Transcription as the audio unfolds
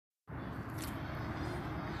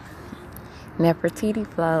Nefertiti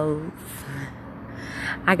flows.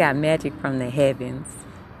 I got magic from the heavens.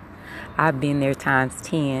 I've been there times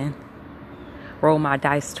 10. Roll my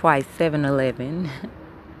dice twice, 7-Eleven.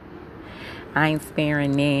 I ain't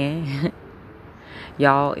sparing none.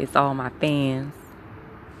 Y'all, it's all my fans.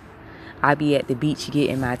 I be at the beach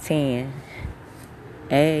getting my tan.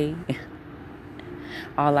 Hey,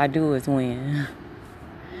 all I do is win.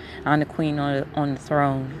 I'm the queen on the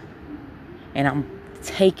throne, and I'm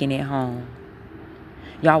taking it home.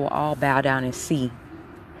 Y'all will all bow down and see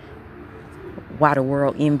why the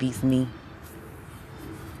world envies me.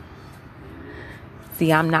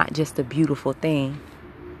 See, I'm not just a beautiful thing.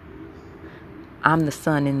 I'm the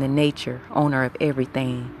sun in the nature, owner of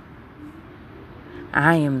everything.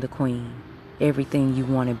 I am the queen, everything you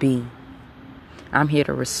want to be. I'm here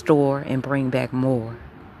to restore and bring back more.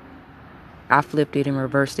 I flipped it and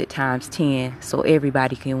reversed it times 10 so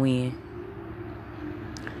everybody can win.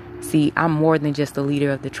 See, I'm more than just a leader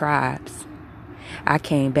of the tribes. I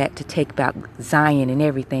came back to take back Zion and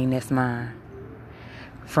everything that's mine.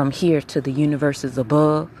 From here to the universes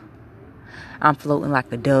above, I'm floating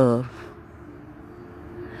like a dove.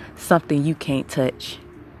 Something you can't touch,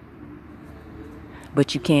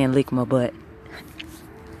 but you can lick my butt.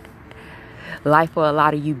 Life for a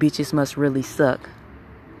lot of you bitches must really suck.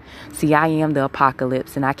 See, I am the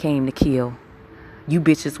apocalypse and I came to kill. You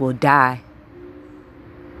bitches will die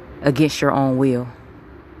against your own will.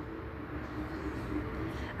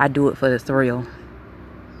 I do it for the thrill.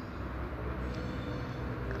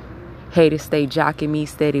 Haters stay jocking me,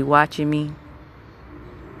 steady watching me.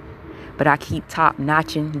 But I keep top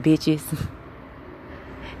notching bitches.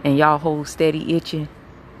 And y'all hold steady itching.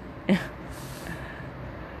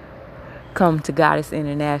 Come to Goddess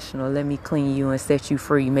International. Let me clean you and set you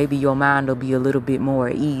free. Maybe your mind will be a little bit more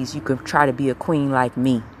at ease. You can try to be a queen like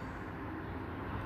me.